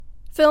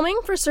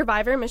Filming for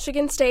Survivor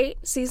Michigan State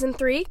Season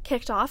 3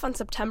 kicked off on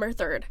September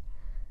 3rd.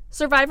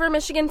 Survivor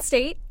Michigan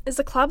State is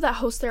a club that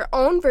hosts their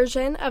own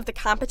version of the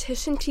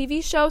competition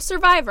TV show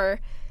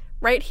Survivor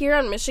right here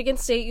on Michigan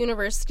State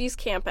University's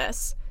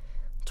campus.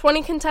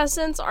 20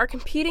 contestants are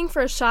competing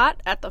for a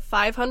shot at the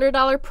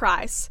 $500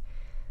 prize.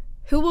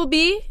 Who will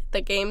be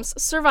the game's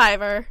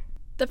survivor?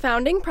 The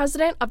founding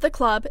president of the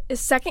club is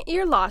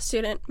second-year law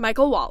student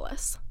Michael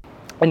Wallace.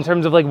 In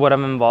terms of what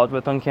I'm involved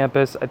with on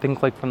campus, I think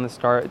from the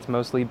start it's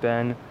mostly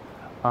been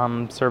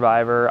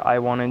Survivor. I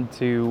wanted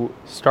to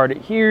start it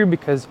here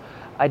because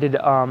I had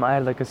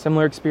a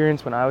similar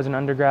experience when I was an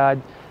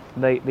undergrad.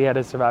 They had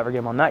a Survivor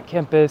game on that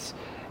campus,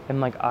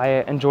 and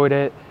I enjoyed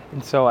it,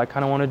 and so I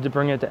kind of wanted to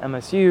bring it to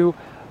MSU.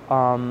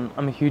 I'm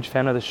a huge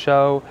fan of the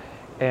show,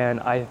 and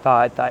I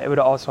thought that it would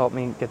also help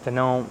me get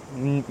to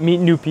meet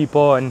new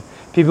people and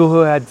people who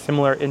had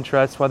similar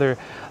interests, whether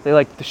they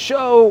like the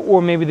show or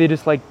maybe they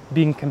just like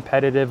being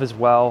competitive as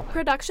well.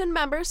 Production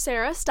member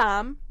Sarah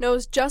Stom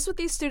knows just what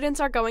these students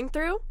are going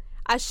through,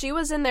 as she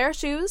was in their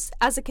shoes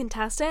as a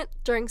contestant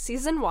during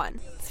Season 1.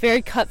 It's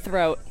very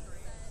cutthroat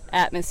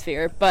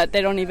atmosphere, but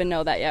they don't even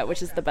know that yet,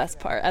 which is the best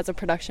part. As a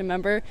production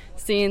member,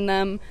 seeing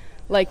them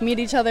meet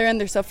each other and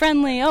they're so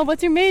friendly. Oh,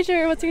 what's your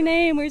major? What's your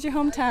name? Where's your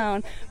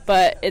hometown?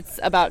 But it's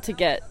about to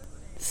get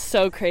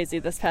so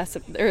crazy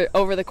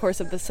over the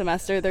course of the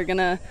semester. They're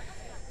gonna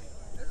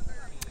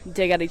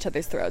dig at each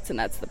other's throats, and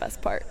that's the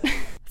best part.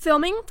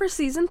 Filming for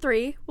Season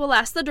 3 will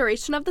last the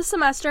duration of the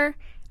semester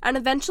and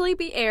eventually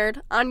be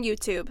aired on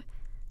YouTube.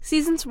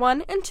 Seasons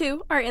 1 and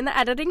 2 are in the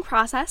editing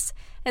process,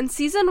 and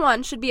Season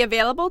 1 should be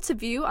available to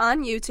view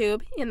on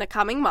YouTube in the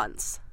coming months.